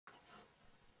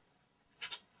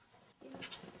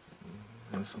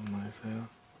smelling so nice, hell.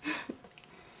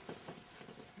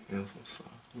 And some soft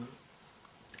milk.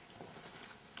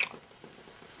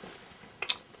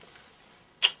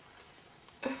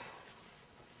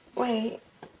 Wait,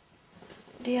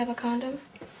 do you have a condom?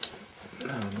 Nah,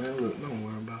 man, look, don't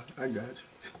worry about it. I got you.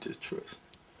 Just trust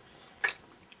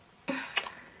me.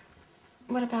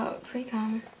 What about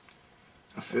pre-com?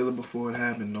 I feel it before it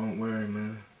happened. Don't worry,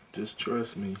 man. Just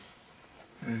trust me.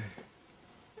 Hey.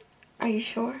 Are you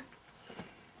sure?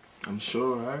 I'm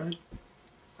sure, alright?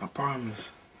 I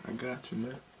promise. I got you,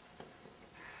 man.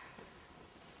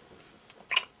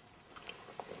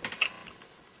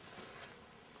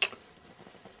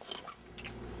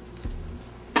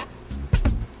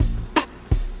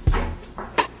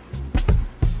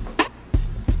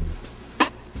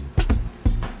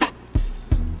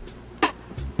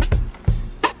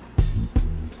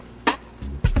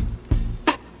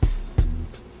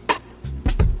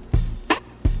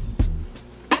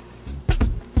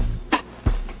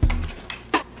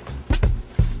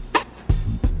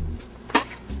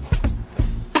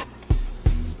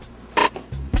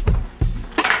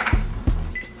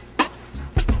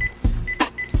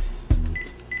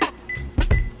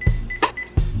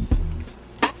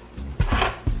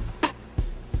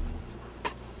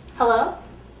 Hello?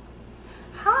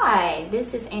 Hi,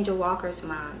 this is Angel Walker's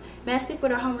mom. May I speak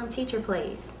with our homeroom teacher,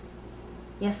 please?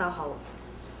 Yes, I'll hold.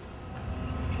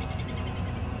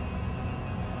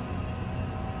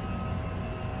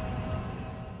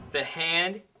 The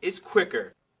hand is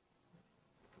quicker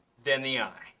than the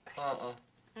eye.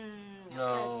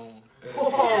 No.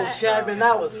 Whoa, Chapman,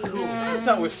 that was cool.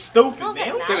 That was stupid,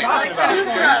 man. What are you talking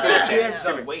about? Jabs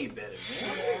are way better,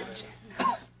 man.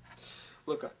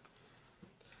 Look,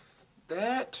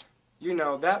 that, you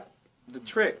know, the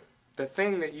trick, the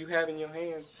thing that you have in your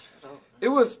hands, it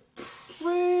was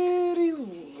pretty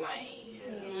lame.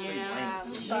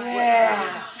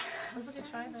 Yeah.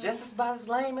 Just about as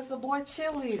lame as a boy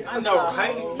cheerleader. I know,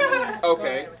 right?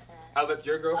 Okay, I left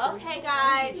your girlfriend. Okay,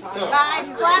 guys.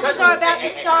 Guys, classes are about to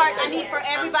start. I need for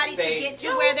everybody to get to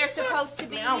where they're supposed to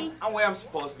be. I'm where I'm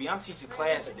supposed to be. I'm teaching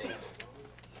class today. What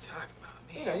you talking about,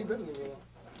 man? Yeah, you better be.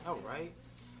 All right.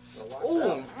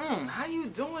 Ooh, how you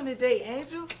doing today,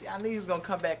 Angel? See, I knew you was gonna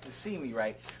come back to see me,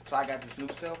 right? So I got this new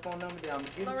cell phone number that I'm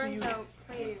gonna give it to you. Lorenzo,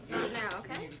 please, not now,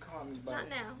 okay? You can call me Not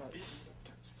now.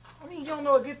 I mean, you don't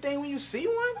know a good thing when you see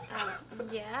one?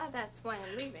 Yeah, that's why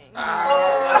I'm leaving.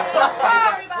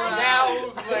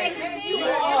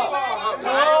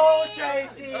 Oh,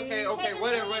 Tracy. Okay,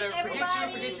 whatever.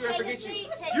 Forget you.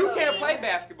 You can't play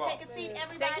basketball. Take a seat,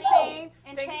 everybody.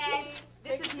 And Chad,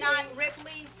 this is not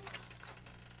Ripley's.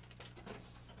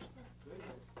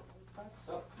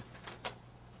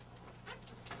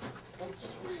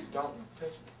 Don't touch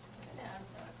me.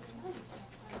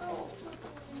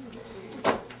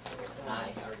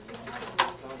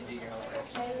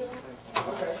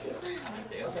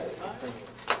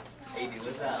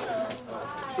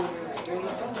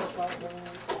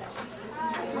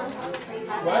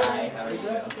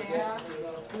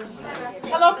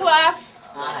 Hello, class.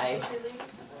 Hi.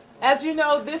 As you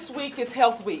know, this week is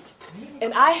Health Week,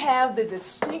 and I have the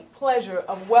distinct pleasure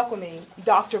of welcoming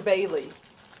Dr. Bailey.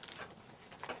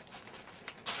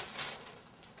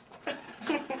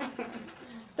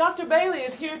 Dr. Bailey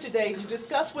is here today to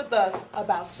discuss with us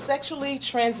about sexually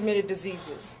transmitted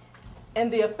diseases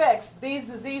and the effects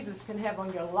these diseases can have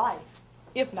on your life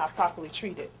if not properly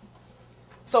treated.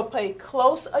 So pay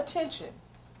close attention,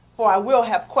 for I will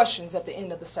have questions at the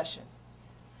end of the session.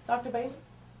 Dr. Bailey,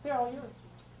 they're all yours.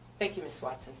 Thank you, Ms.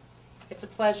 Watson. It's a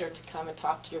pleasure to come and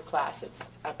talk to your class.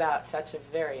 It's about such a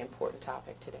very important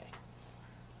topic today.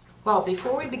 Well,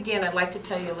 before we begin, I'd like to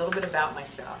tell you a little bit about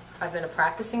myself. I've been a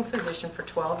practicing physician for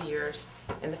 12 years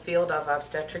in the field of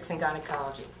obstetrics and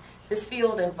gynecology. This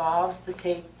field involves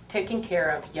the taking care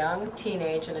of young,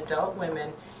 teenage, and adult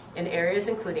women in areas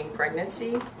including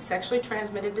pregnancy, sexually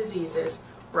transmitted diseases,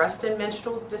 breast and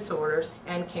menstrual disorders,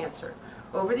 and cancer.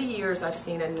 Over the years, I've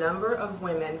seen a number of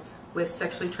women with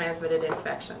sexually transmitted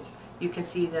infections. You can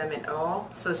see them in all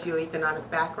socioeconomic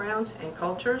backgrounds and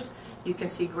cultures. You can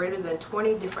see greater than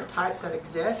 20 different types that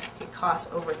exist. It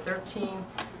costs over $13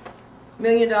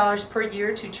 million per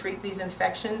year to treat these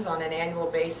infections on an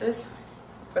annual basis.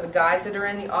 For the guys that are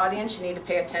in the audience, you need to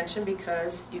pay attention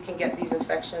because you can get these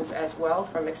infections as well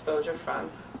from exposure from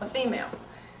a female.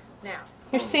 Now,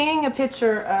 you're seeing a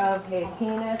picture of a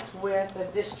penis with a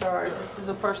discharge. This is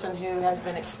a person who has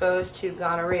been exposed to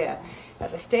gonorrhea.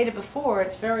 As I stated before,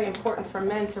 it's very important for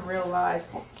men to realize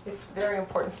it's very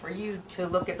important for you to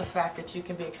look at the fact that you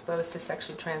can be exposed to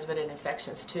sexually transmitted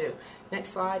infections too. Next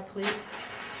slide, please.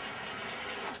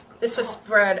 This would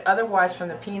spread otherwise from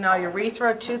the penile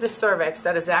urethra to the cervix.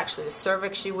 That is actually the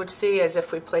cervix you would see, as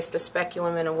if we placed a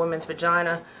speculum in a woman's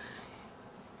vagina.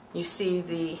 You see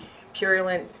the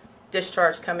purulent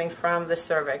discharge coming from the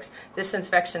cervix. This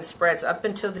infection spreads up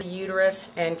into the uterus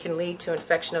and can lead to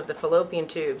infection of the fallopian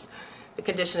tubes. The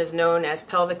condition is known as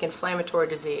pelvic inflammatory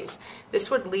disease.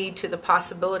 This would lead to the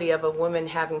possibility of a woman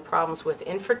having problems with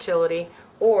infertility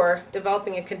or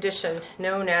developing a condition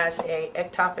known as an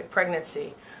ectopic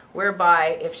pregnancy,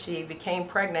 whereby if she became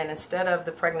pregnant, instead of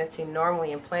the pregnancy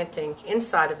normally implanting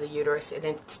inside of the uterus, it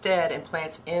instead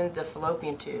implants in the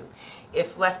fallopian tube.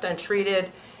 If left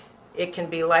untreated, it can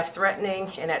be life-threatening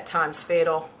and at times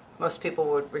fatal. Most people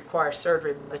would require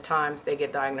surgery by the time they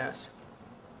get diagnosed.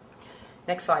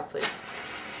 Next slide, please.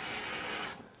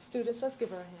 Students, let's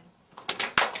give her a hand.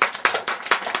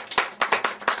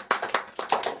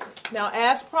 Now,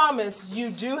 as promised,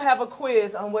 you do have a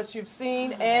quiz on what you've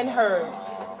seen and heard.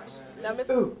 Now,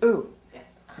 Ms. Ooh.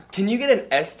 Can you get an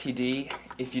STD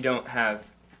if you don't have,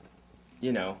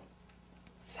 you know,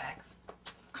 sex?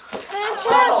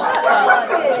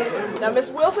 Now,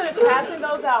 Ms. Wilson is passing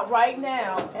those out right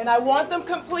now, and I want them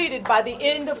completed by the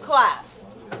end of class.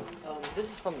 This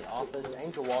is from the office.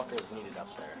 Angel Walker is needed up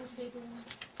there.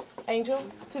 Angel,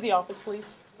 to the office,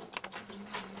 please.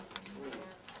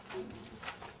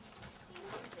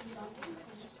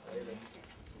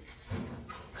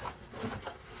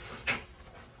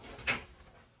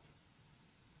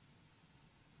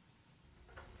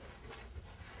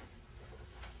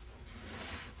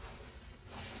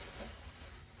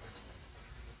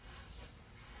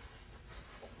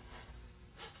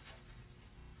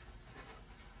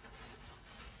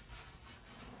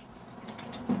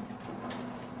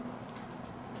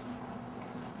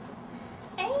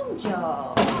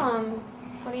 Angel. Mom,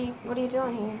 what are you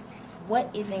doing here? What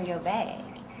is in your bag?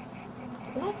 It's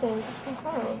nothing, just some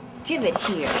clothes. Give it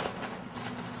here.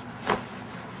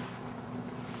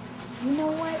 You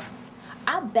know what?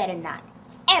 I better not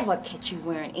ever catch you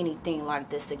wearing anything like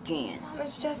this again. Mom,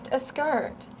 it's just a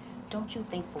skirt. Don't you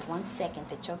think for 1 second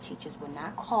that your teachers will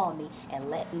not call me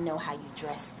and let me know how you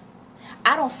dress?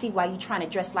 I don't see why you trying to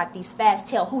dress like these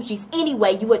fast-tail hoochies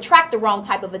anyway. You attract the wrong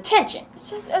type of attention. It's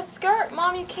just a skirt,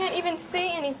 Mom. You can't even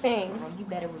see anything. Well, you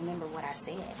better remember what I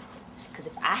said. Because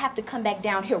if I have to come back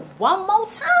down here one more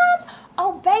time,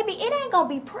 oh, baby, it ain't going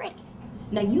to be pretty.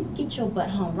 Now, you get your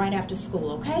butt home right after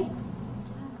school, okay?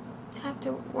 I have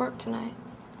to work tonight.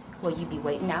 Well, you be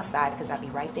waiting outside because I'll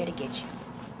be right there to get you.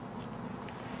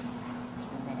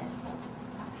 It's a mess.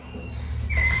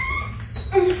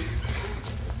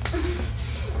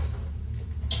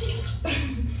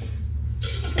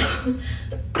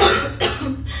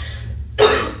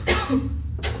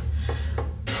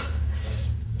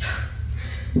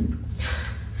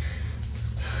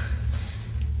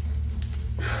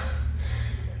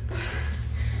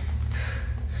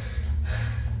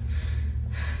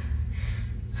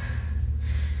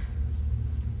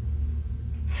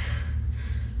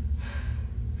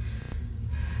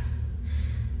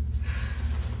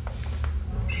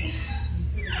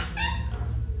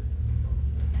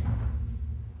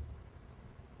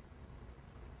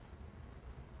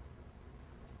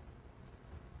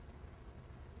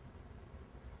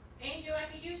 Angel,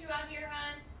 I could use you out here,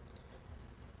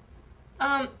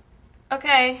 hon.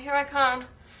 Okay, here I come.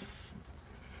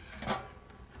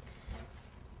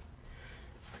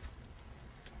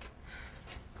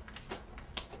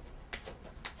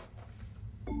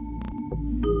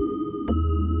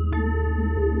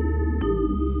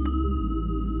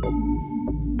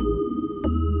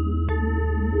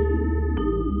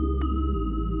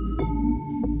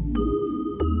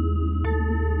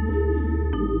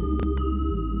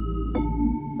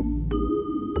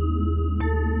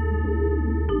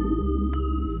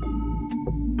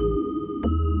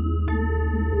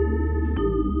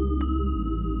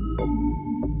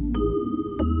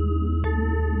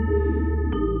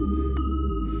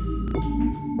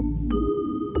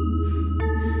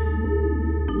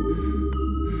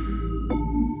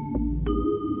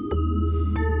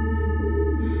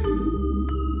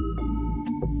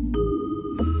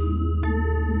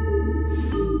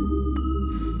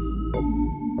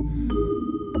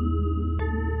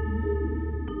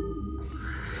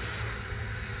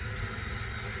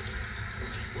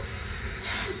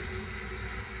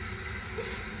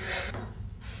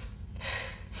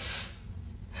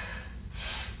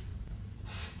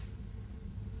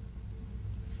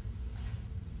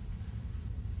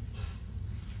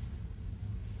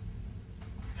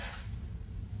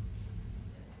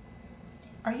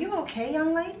 Are you okay,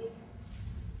 young lady?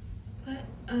 What?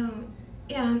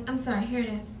 Yeah, I'm sorry. Here it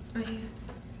is, right here.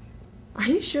 Are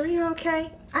you sure you're okay?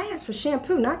 I asked for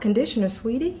shampoo, not conditioner,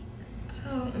 sweetie.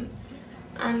 Oh,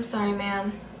 I'm sorry,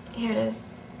 ma'am. Here it is.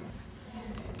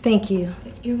 Thank you.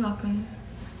 You're welcome.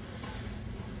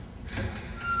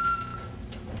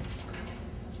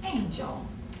 Angel,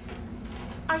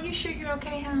 are you sure you're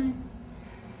okay, hon?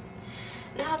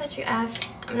 Now that you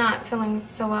ask, I'm not feeling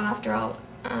so well after all.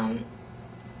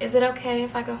 Is it okay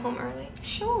if I go home early?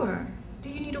 Sure. Do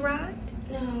you need a ride?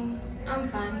 No, I'm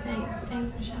fine, thanks.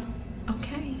 Thanks, Michelle.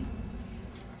 Okay.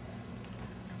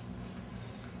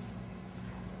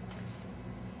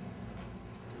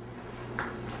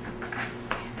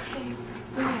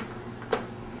 Thanks.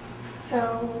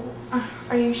 So,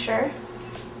 are you sure?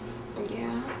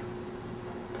 Yeah.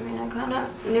 I mean, I kind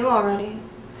of knew already.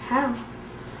 How?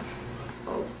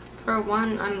 Well, for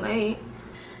one, I'm late.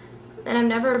 And I've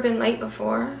never been late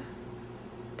before.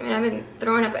 I mean, I've been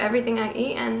throwing up everything I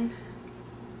eat, and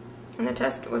the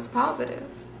test was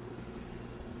positive.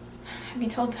 Have you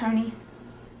told Tony?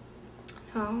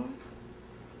 No.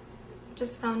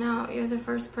 Just found out. You're the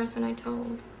first person I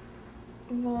told.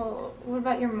 Well, what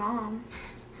about your mom?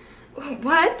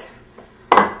 What?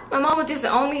 My mom would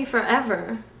disown me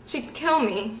forever. She'd kill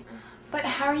me. But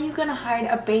how are you gonna hide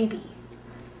a baby?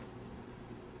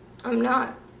 I'm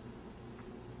not.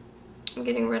 I'm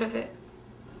getting rid of it.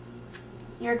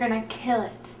 You're gonna kill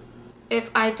it. If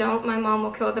I don't, my mom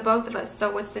will kill the both of us,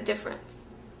 so what's the difference?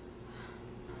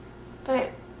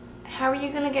 But how are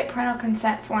you gonna get parental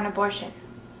consent for an abortion?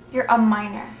 You're a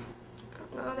minor.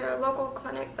 No, there are local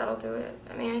clinics that'll do it.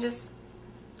 I mean, I just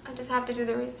have to do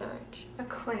the research. A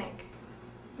clinic?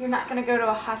 You're not gonna go to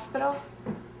a hospital?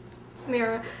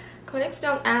 Samira, clinics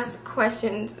don't ask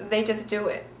questions, they just do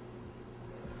it.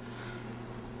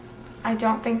 I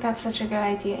don't think that's such a good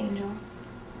idea, Angel.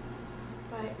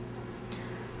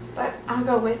 But I'll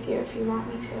go with you if you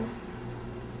want me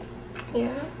to.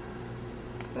 Yeah?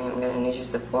 I mean, I'm gonna need your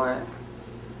support.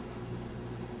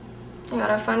 I got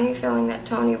a funny feeling that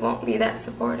Tony won't be that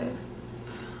supportive.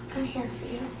 I'm here for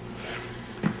you.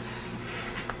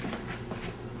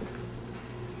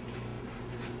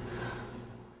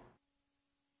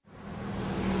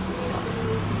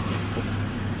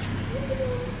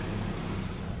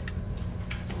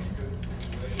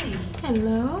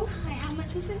 Hello? Hi, how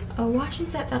much is it? A washing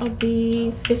set, that'll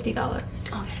be $50.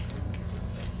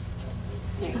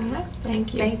 Okay. All right,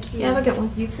 thank you. Thank you. You have a good one.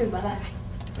 You too, bye-bye.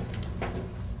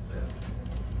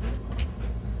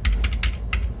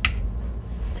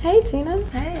 Hey, Tina.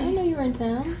 Hey. I didn't know you were in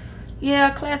town. Yeah,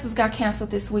 classes got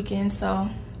canceled this weekend, so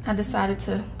I decided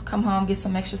to come home, get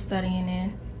some extra studying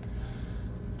in.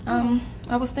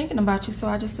 I was thinking about you, so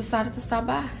I just decided to stop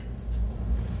by.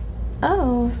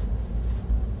 Oh.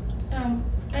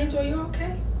 Angel, you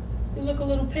okay? You look a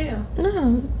little pale.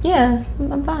 No, yeah,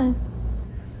 I'm fine.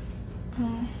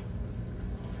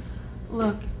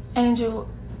 Look, Angel,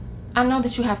 I know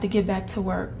that you have to get back to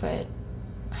work, but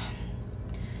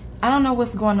I don't know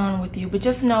what's going on with you, but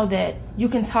just know that you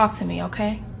can talk to me,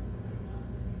 okay?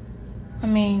 I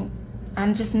mean,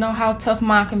 I just know how tough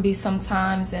Mom can be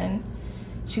sometimes, and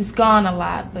she's gone a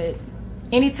lot, but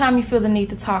anytime you feel the need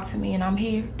to talk to me and I'm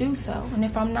here, do so. And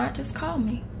if I'm not, just call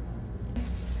me.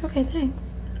 Okay,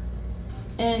 thanks.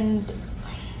 And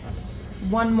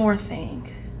one more thing.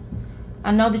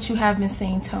 I know that you have been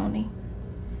seeing Tony.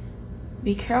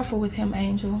 Be careful with him,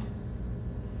 Angel.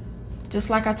 Just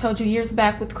like I told you years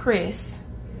back with Chris,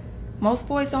 most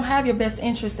boys don't have your best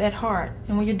interest at heart.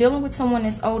 And when you're dealing with someone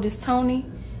as old as Tony,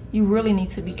 you really need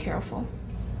to be careful.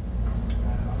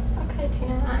 Okay,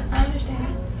 Tina, I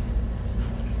understand.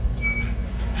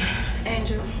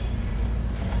 Angel,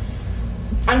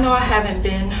 I know I haven't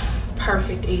been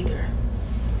perfect either,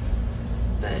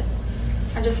 but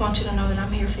I just want you to know that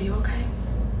I'm here for you, okay?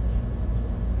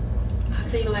 I'll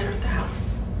see you later at the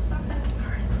house.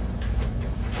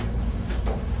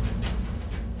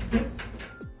 Okay.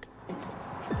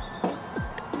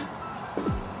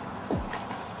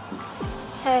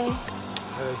 Hey.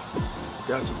 Hey,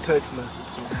 got your text message.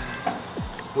 So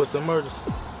what's the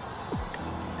emergency?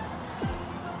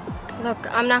 Look,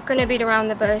 I'm not gonna beat around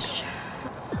the bush.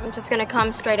 I'm just gonna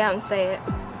come straight out and say it.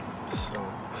 So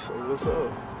what's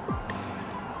up?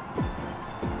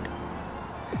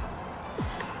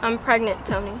 I'm pregnant,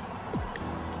 Tony.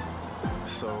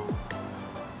 So,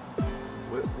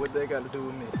 what they got to do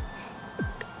with me?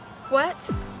 What?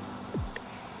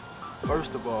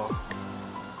 First of all,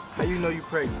 how you know you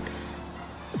pregnant?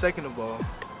 Second of all,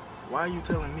 why are you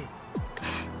telling me?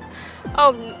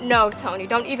 Oh, no, Tony,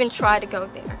 don't even try to go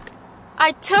there.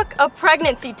 I took a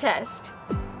pregnancy test,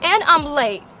 and I'm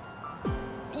late.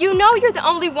 You know you're the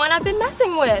only one I've been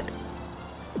messing with.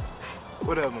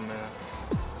 Whatever, man.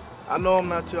 I know I'm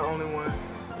not your only one.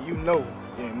 And you know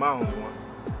you ain't my only one.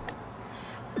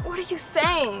 What are you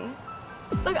saying?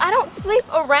 Look, I don't sleep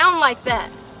around like that.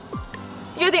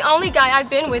 You're the only guy I've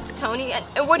been with, Tony,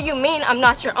 and what do you mean I'm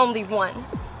not your only one?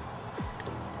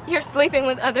 You're sleeping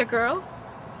with other girls?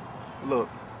 Look,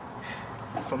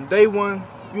 from day one,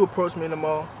 you approached me in the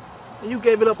mall, and you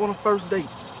gave it up on the first date.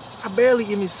 I barely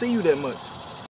even see you that much.